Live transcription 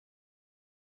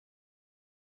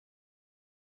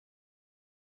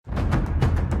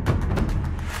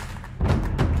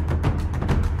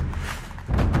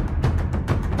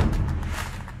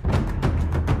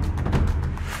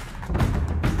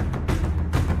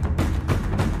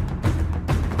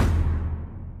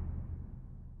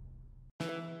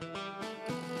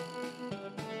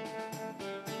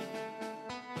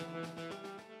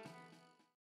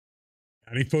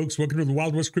Howdy, folks. Welcome to the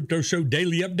Wild West Crypto Show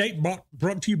Daily Update,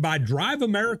 brought to you by Drive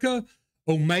America,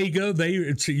 Omega.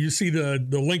 You see the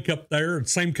link up there.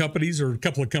 It's same companies, or a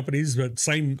couple of companies, but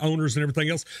same owners and everything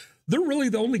else. They're really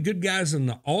the only good guys in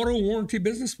the auto warranty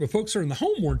business, but folks are in the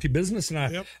home warranty business.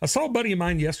 And I saw a buddy of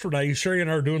mine yesterday. Sherry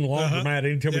and I are doing the laundromat.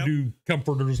 Anytime we do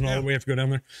comforters and all that, we have to go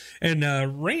down there.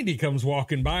 And Randy comes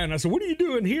walking by, and I said, "What are you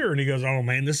doing here?" And he goes, "Oh,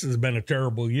 man, this has been a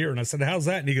terrible year." And I said, "How's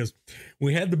that?" And he goes,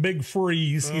 "We had the big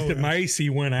freeze." He said, "My AC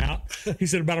went out." He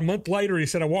said, "About a month later," he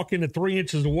said, "I walk into 3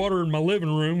 inches of water in my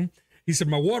living room." He said,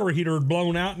 "My water heater had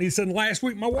blown out." And he said, "Last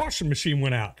week, my washing machine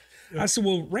went out." I said,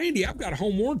 "Well, Randy, I've got a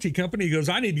home warranty company." He goes,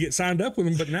 "I need to get signed up with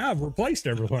them, but now I've replaced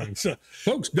everything." So,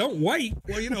 folks, don't wait.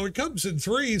 Well, it comes in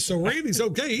threes, so Randy's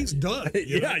okay. He's done.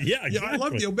 Yeah, exactly. I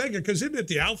love the Omega, because isn't it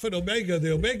the Alpha and Omega?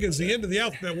 The Omega is the end of the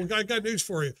alphabet. Well, I got news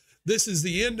for you. This is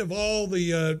the end of all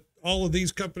of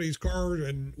these companies' car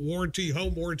and warranty,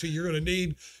 home warranty you're going to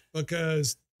need,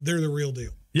 because they're the real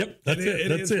deal. Yep, that's it.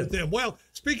 That's it. Them. Well,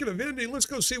 speaking of ending, let's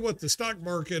go see what the stock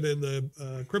market and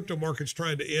the crypto market's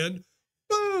trying to end.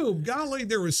 Boom! Golly,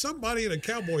 there was somebody in a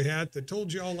cowboy hat that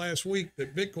told you all last week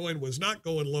that Bitcoin was not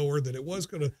going lower, that it was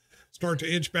going to start to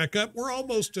inch back up. We're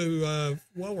almost to,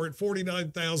 we're at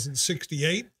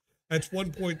 49,068. That's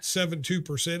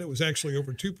 1.72%. It was actually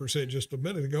over 2% just a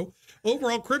minute ago.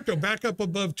 Overall, crypto back up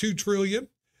above 2 trillion.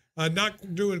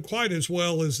 Not doing quite as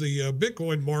well as the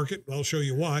Bitcoin market. I'll show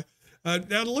you why.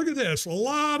 Now look at this. A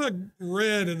lot of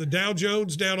red in the Dow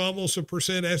Jones, down almost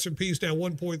 1%. S&P's down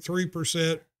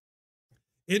 1.3%.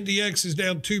 NDX is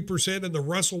down 2%, and the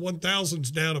Russell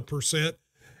 1000's down 1%.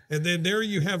 And then there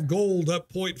you have gold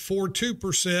up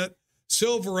 0.42%,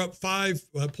 silver up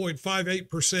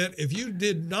 5.58%. If you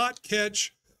did not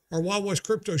catch our Wild West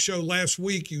Crypto Show last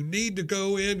week, you need to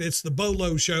go in. It's the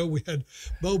Bolo Show. We had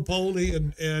Bo Polney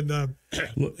and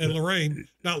Lorraine,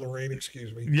 not Lorraine,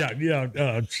 excuse me.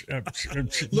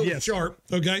 Yes. Sharp.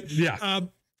 Okay. Yeah.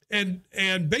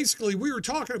 And basically we were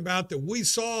talking about that we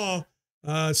saw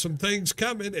some things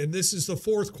coming, and this is the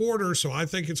fourth quarter, so I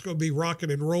think it's going to be rocking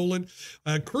and rolling.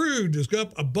 Crude is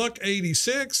up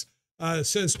 $1.86.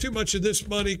 Says too much of this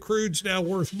money. Crude's now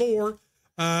worth more,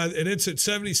 and it's at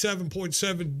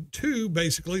 77.72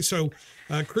 basically. So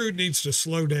crude needs to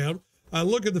slow down.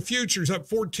 Look at the futures, up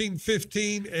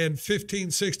 14.15 and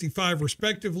 15.65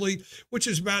 respectively, which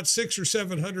is about 600 or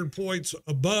 700 points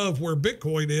above where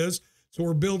Bitcoin is. So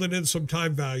we're building in some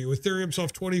time value. Ethereum's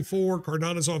off 24,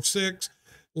 Cardano's off 6,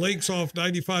 Link's off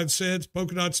 95 cents,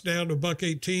 Polkadot's down to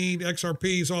 $1.18,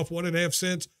 XRP's off 1.5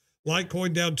 cents,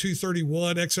 Litecoin down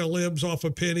 2.31, XLM's off a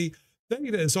penny,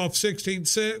 Theta is off 16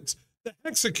 cents. The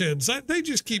Hexagons, they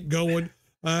just keep going.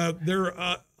 They're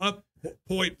up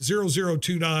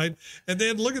 0.0029, and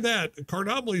then look at that,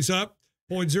 Cardano's up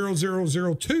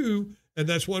 0.0002, and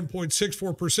that's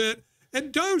 1.64%.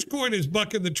 And Dogecoin is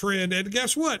bucking the trend, and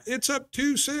guess what? It's up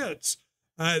 2 cents.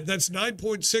 That's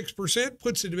 9.6%,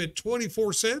 puts it at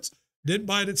 24 cents. Didn't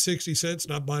buy it at 60 cents,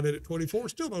 not buying it at 24.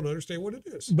 Still don't understand what it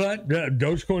is. But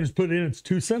Dogecoin has put in its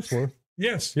 2 cents worth.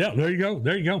 Yes. Yeah, there you go.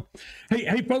 There you go.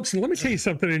 Hey, folks, and let me tell you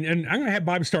something, and I'm going to have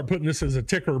Bobby start putting this as a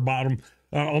ticker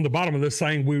on the bottom of this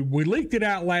thing. We leaked it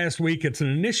out last week. It's an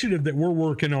initiative that we're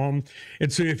working on.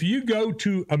 And so if you go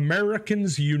to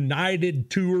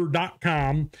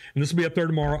AmericansUnitedTour.com, and this will be up there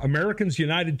tomorrow,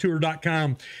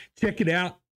 AmericansUnitedTour.com, check it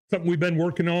out. Something we've been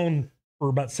working on for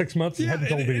about 6 months and haven't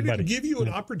told anybody. It'll give you an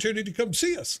opportunity to come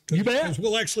see us. You bet. Because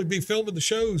we'll actually be filming the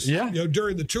shows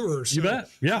during the tour. So, you bet.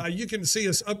 Yeah. You can see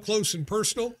us up close and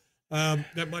personal.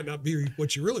 That might not be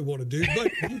what you really want to do, but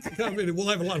you can come in and we'll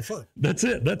have a lot of fun. That's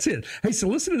it. That's it. Hey, so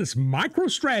listen to this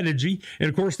MicroStrategy. And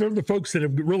of course, they're the folks that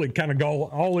have really kind of gone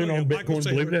all in on Bitcoin,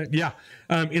 believe it. Yeah.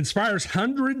 Inspires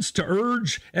hundreds to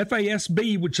urge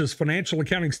FASB, which is Financial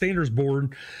Accounting Standards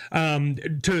Board,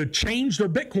 to change their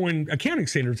Bitcoin accounting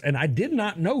standards. And I did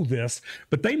not know this,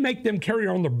 but they make them carry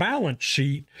on their balance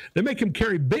sheet. They make them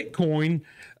carry Bitcoin.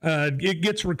 It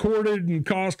gets recorded and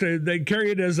cost. They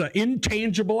carry it as an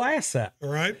intangible asset. All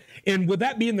right. And with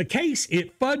that being the case,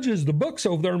 it fudges the books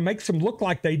over there and makes them look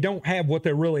like they don't have what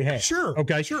they really have. Sure.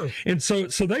 Okay. Sure. And so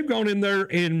they've gone in there,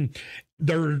 and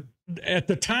they're, at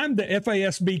the time the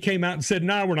FASB came out and said,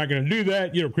 "No, we're not going to do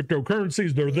that.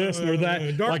 Cryptocurrencies, they're this, they're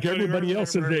that," like everybody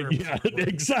else is. Yeah,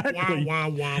 exactly.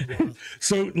 Wow.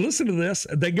 So listen to this.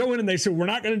 They go in and they say, "We're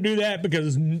not going to do that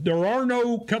because there are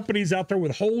no companies out there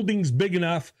with holdings big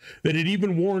enough that it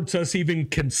even warrants us even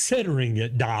considering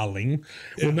it, darling."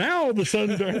 Yeah. Well, now all of a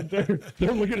sudden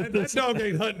they're looking at this. That dog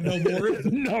ain't hunting no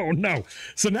more. No.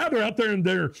 So now they're out there and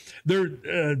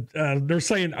they're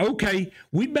saying, "Okay,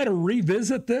 we better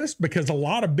revisit this because a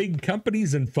lot of big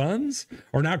companies and funds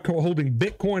are now holding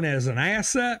Bitcoin as an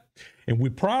asset." And we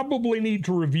probably need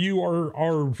to review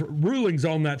our rulings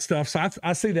on that stuff. So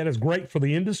I see that as great for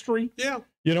the industry. Yeah.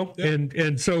 You know, yeah.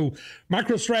 and so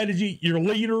MicroStrategy, your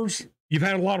leaders, you've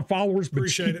had a lot of followers, but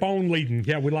keep on leading.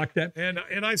 Yeah, we like that.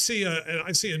 And I see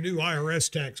a new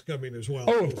IRS tax coming as well.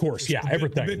 Oh, of course, yeah,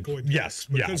 everything. Bitcoin yes,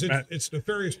 because it's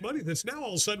nefarious money that's now all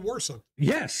of a sudden worth something.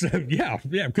 Yes, yeah.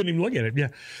 Couldn't even look at it. Yeah.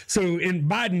 So in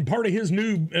Biden, part of his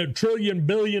new trillion,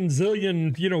 billion,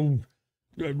 zillion,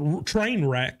 train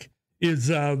wreck is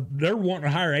they're wanting to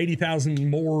hire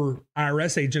 80,000 more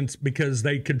IRS agents because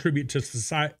they contribute to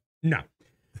society. No.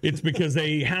 It's because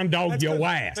they hound dog your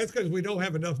ass. That's because we don't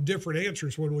have enough different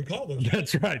answers when we call them.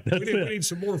 That's right. We need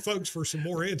some more folks for some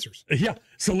more answers. Yeah.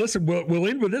 So listen, we'll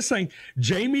end with this thing.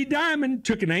 Jamie Dimon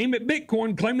took an aim at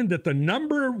Bitcoin, claiming that the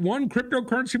number one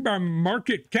cryptocurrency by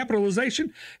market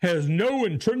capitalization has no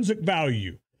intrinsic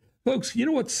value. Folks, you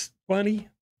know what's funny?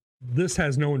 This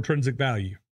has no intrinsic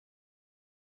value.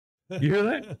 You hear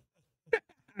that?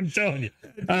 I'm telling you.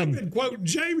 I've been quoting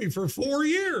Jamie for 4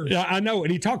 years. Yeah, I know.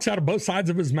 And he talks out of both sides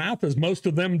of his mouth, as most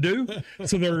of them do.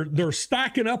 So they're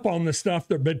stacking up on the stuff.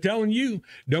 They're telling you,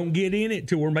 don't get in it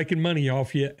till we're making money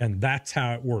off you. And that's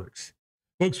how it works.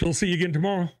 Folks, we'll see you again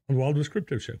tomorrow on the Wild West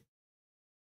Crypto Show.